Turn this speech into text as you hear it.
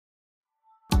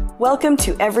Welcome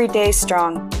to Everyday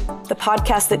Strong, the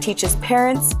podcast that teaches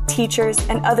parents, teachers,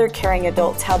 and other caring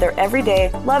adults how their everyday,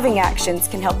 loving actions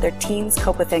can help their teens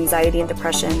cope with anxiety and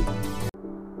depression.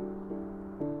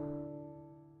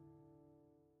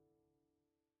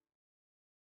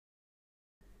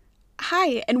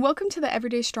 Hi, and welcome to the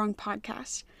Everyday Strong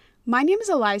podcast. My name is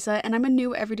Eliza, and I'm a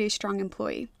new Everyday Strong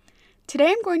employee. Today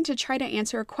I'm going to try to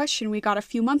answer a question we got a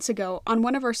few months ago on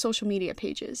one of our social media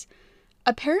pages.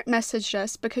 A parent messaged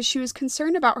us because she was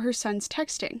concerned about her son's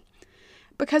texting.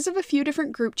 Because of a few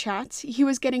different group chats, he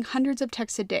was getting hundreds of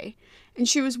texts a day, and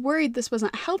she was worried this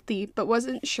wasn't healthy but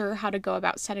wasn't sure how to go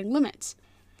about setting limits.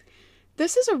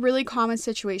 This is a really common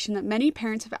situation that many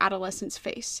parents of adolescents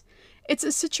face. It's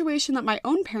a situation that my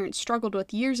own parents struggled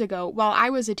with years ago while I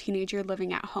was a teenager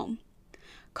living at home.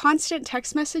 Constant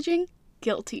text messaging?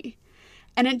 Guilty.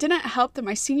 And it didn't help that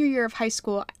my senior year of high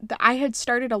school that I had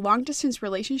started a long-distance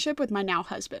relationship with my now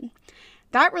husband.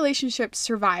 That relationship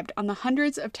survived on the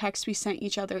hundreds of texts we sent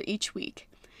each other each week.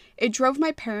 It drove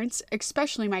my parents,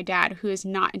 especially my dad, who is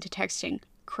not into texting,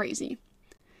 crazy.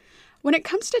 When it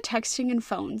comes to texting and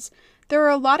phones, there are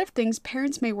a lot of things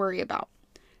parents may worry about.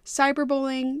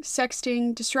 Cyberbullying,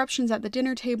 sexting, disruptions at the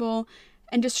dinner table,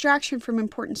 and distraction from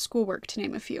important schoolwork, to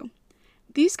name a few.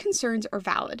 These concerns are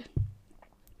valid.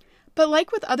 But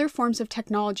like with other forms of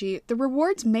technology, the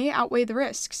rewards may outweigh the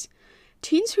risks.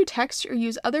 Teens who text or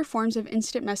use other forms of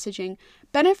instant messaging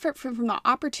benefit from the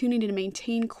opportunity to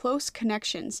maintain close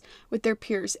connections with their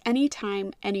peers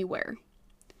anytime, anywhere.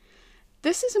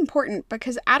 This is important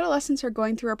because adolescents are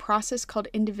going through a process called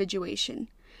individuation.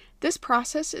 This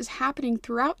process is happening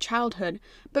throughout childhood,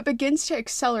 but begins to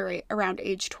accelerate around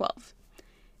age 12.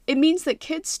 It means that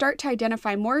kids start to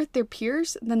identify more with their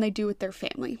peers than they do with their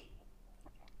family.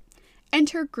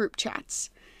 Enter group chats.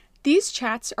 These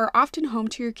chats are often home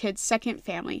to your kid's second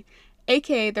family,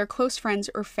 aka their close friends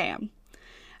or fam.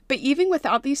 But even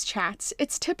without these chats,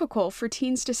 it's typical for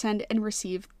teens to send and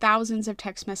receive thousands of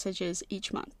text messages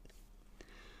each month.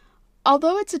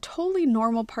 Although it's a totally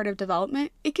normal part of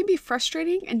development, it can be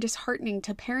frustrating and disheartening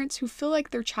to parents who feel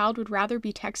like their child would rather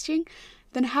be texting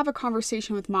than have a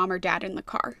conversation with mom or dad in the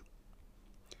car.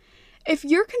 If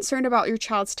you're concerned about your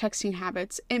child's texting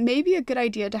habits, it may be a good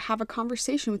idea to have a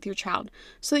conversation with your child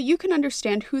so that you can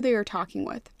understand who they are talking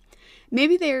with.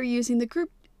 Maybe they are using the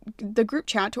group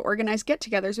chat to organize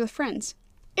get-togethers with friends.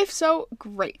 If so,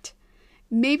 great.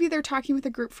 Maybe they're talking with a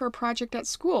group for a project at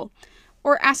school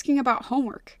or asking about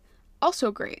homework.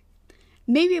 Also great.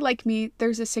 Maybe, like me,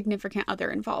 there's a significant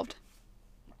other involved.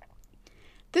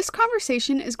 This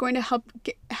conversation is going to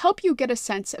help you get a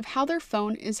sense of how their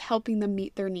phone is helping them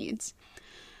meet their needs.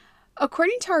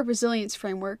 According to our resilience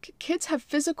framework, kids have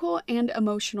physical and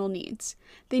emotional needs.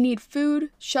 They need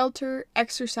food, shelter,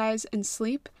 exercise, and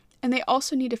sleep, and they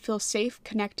also need to feel safe,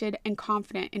 connected, and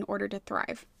confident in order to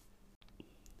thrive.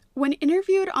 When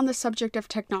interviewed on the subject of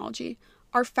technology,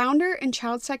 our founder and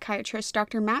child psychiatrist,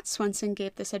 Dr. Matt Swenson,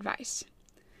 gave this advice.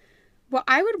 What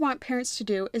I would want parents to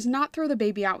do is not throw the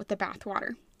baby out with the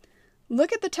bathwater.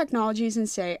 Look at the technologies and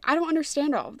say, I don't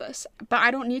understand all of this, but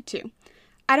I don't need to.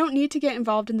 I don't need to get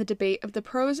involved in the debate of the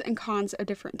pros and cons of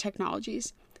different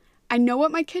technologies. I know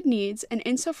what my kid needs, and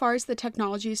insofar as the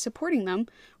technology is supporting them,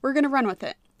 we're going to run with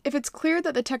it. If it's clear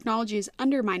that the technology is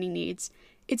undermining needs,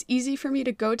 it's easy for me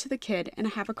to go to the kid and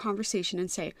have a conversation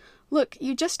and say, look,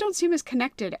 you just don't seem as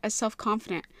connected, as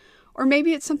self-confident. Or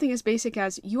maybe it's something as basic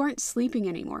as, you aren't sleeping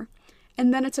anymore.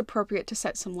 And then it's appropriate to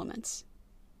set some limits.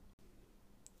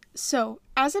 So,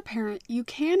 as a parent, you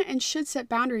can and should set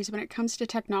boundaries when it comes to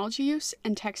technology use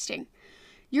and texting.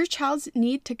 Your child's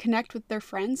need to connect with their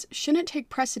friends shouldn't take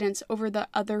precedence over the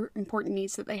other important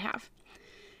needs that they have.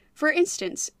 For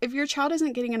instance, if your child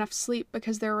isn't getting enough sleep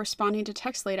because they're responding to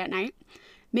text late at night,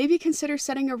 maybe consider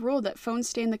setting a rule that phones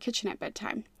stay in the kitchen at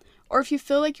bedtime. Or if you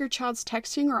feel like your child's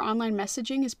texting or online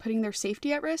messaging is putting their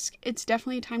safety at risk, it's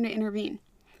definitely time to intervene.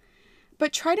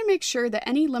 But try to make sure that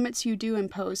any limits you do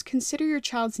impose consider your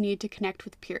child's need to connect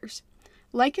with peers.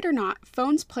 Like it or not,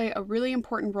 phones play a really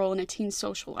important role in a teen's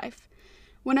social life.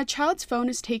 When a child's phone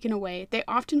is taken away, they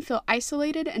often feel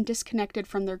isolated and disconnected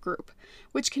from their group,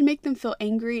 which can make them feel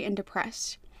angry and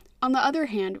depressed. On the other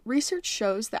hand, research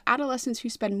shows that adolescents who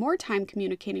spend more time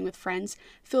communicating with friends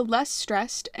feel less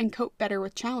stressed and cope better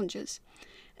with challenges.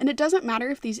 And it doesn't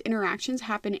matter if these interactions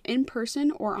happen in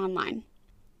person or online.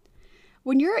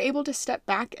 When you're able to step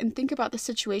back and think about the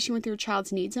situation with your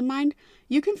child's needs in mind,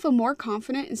 you can feel more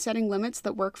confident in setting limits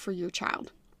that work for your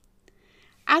child.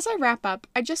 As I wrap up,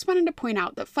 I just wanted to point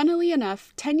out that funnily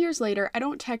enough, 10 years later, I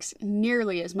don't text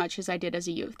nearly as much as I did as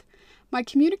a youth. my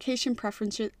communication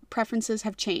preferences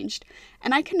have changed,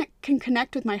 and I can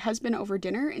connect with my husband over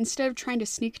dinner instead of trying to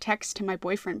sneak texts to my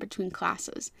boyfriend between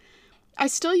classes. I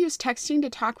still use texting to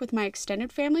talk with my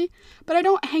extended family, but I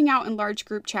don't hang out in large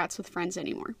group chats with friends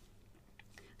anymore.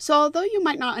 So although you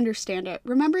might not understand it,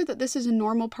 remember that this is a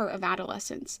normal part of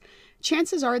adolescence.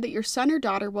 Chances are that your son or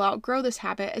daughter will outgrow this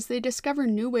habit as they discover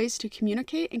new ways to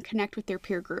communicate and connect with their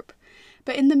peer group.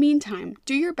 But in the meantime,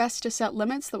 do your best to set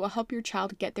limits that will help your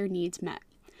child get their needs met.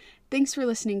 Thanks for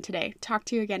listening today. Talk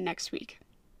to you again next week.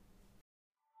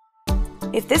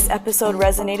 If this episode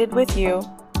resonated with you,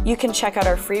 you can check out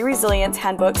our free resilience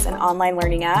handbooks and online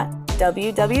learning at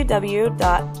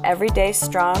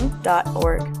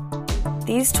www.everydaystrong.org.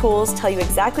 These tools tell you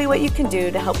exactly what you can do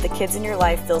to help the kids in your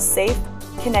life feel safe,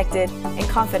 connected, and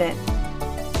confident.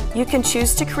 You can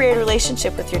choose to create a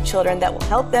relationship with your children that will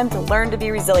help them to learn to be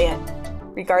resilient,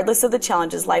 regardless of the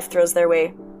challenges life throws their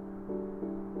way.